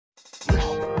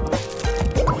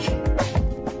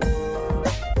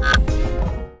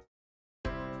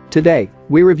Today,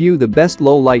 we review the best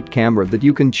low-light camera that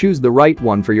you can choose the right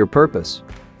one for your purpose.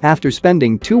 After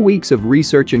spending 2 weeks of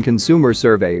research and consumer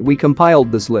survey, we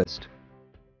compiled this list.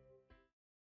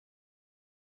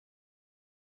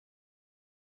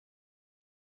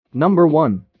 Number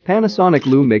 1. Panasonic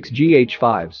Lumix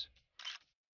GH5s.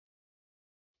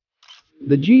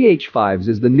 The GH5s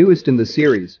is the newest in the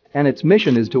series, and its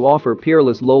mission is to offer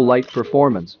peerless low-light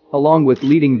performance, along with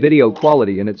leading video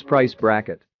quality in its price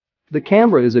bracket. The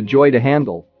camera is a joy to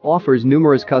handle, offers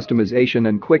numerous customization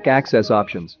and quick access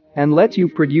options, and lets you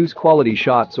produce quality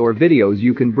shots or videos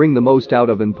you can bring the most out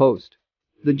of in post.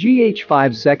 The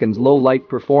GH5's second's low-light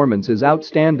performance is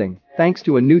outstanding, thanks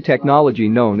to a new technology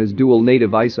known as dual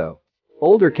native ISO.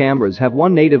 Older cameras have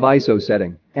one native ISO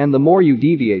setting, and the more you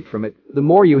deviate from it, the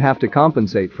more you have to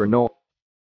compensate for noise.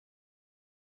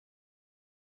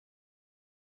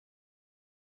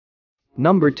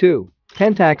 Number 2.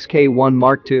 Pentax K1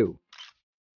 Mark II.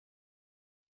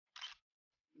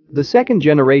 The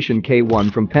second-generation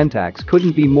K1 from Pentax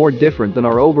couldn't be more different than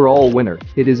our overall winner.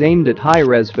 It is aimed at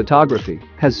high-res photography,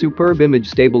 has superb image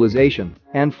stabilization,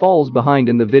 and falls behind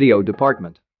in the video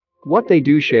department. What they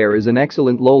do share is an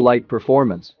excellent low-light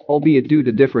performance, albeit due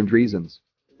to different reasons.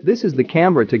 This is the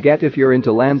camera to get if you're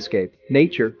into landscape,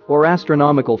 nature, or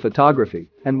astronomical photography,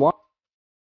 and want.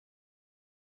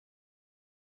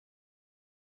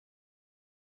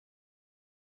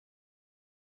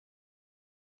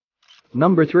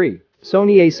 Number 3.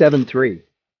 Sony A7 III.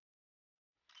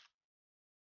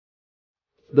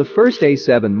 The first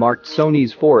A7 marked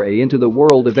Sony's foray into the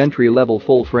world of entry-level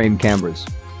full-frame cameras.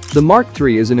 The Mark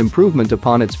III is an improvement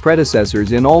upon its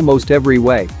predecessors in almost every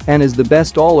way and is the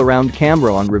best all-around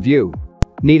camera on review.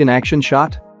 Need an action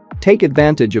shot? Take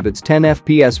advantage of its 10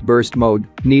 FPS burst mode.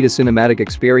 Need a cinematic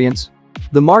experience?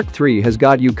 The Mark III has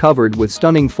got you covered with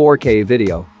stunning 4K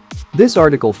video. This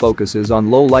article focuses on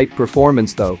low-light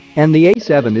performance though, and the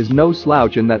A7 is no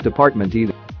slouch in that department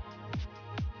either.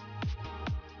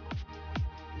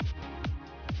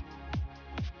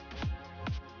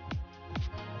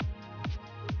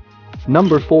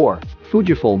 Number 4.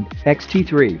 Fujifilm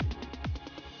X-T3.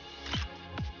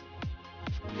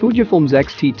 Fujifilm's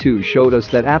X-T2 showed us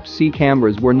that APS-C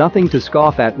cameras were nothing to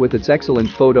scoff at with its excellent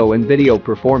photo and video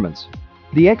performance.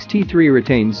 The X-T3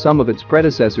 retains some of its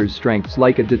predecessor's strengths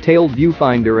like a detailed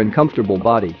viewfinder and comfortable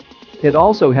body. It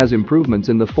also has improvements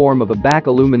in the form of a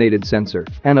back-illuminated sensor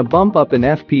and a bump up in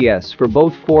FPS for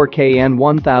both 4K and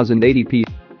 1080p.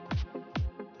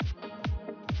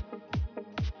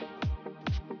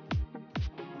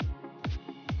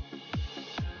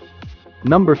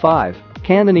 Number 5.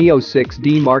 Canon EOS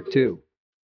 6D Mark II.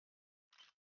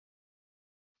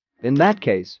 In that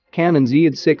case, Canon's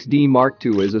EOS 6D Mark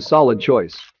II is a solid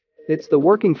choice. It's the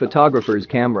working photographer's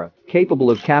camera, capable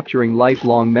of capturing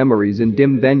lifelong memories in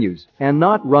dim venues and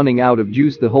not running out of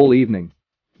juice the whole evening.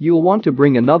 You'll want to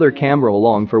bring another camera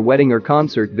along for wedding or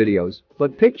concert videos,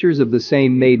 but pictures of the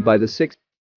same made by the 6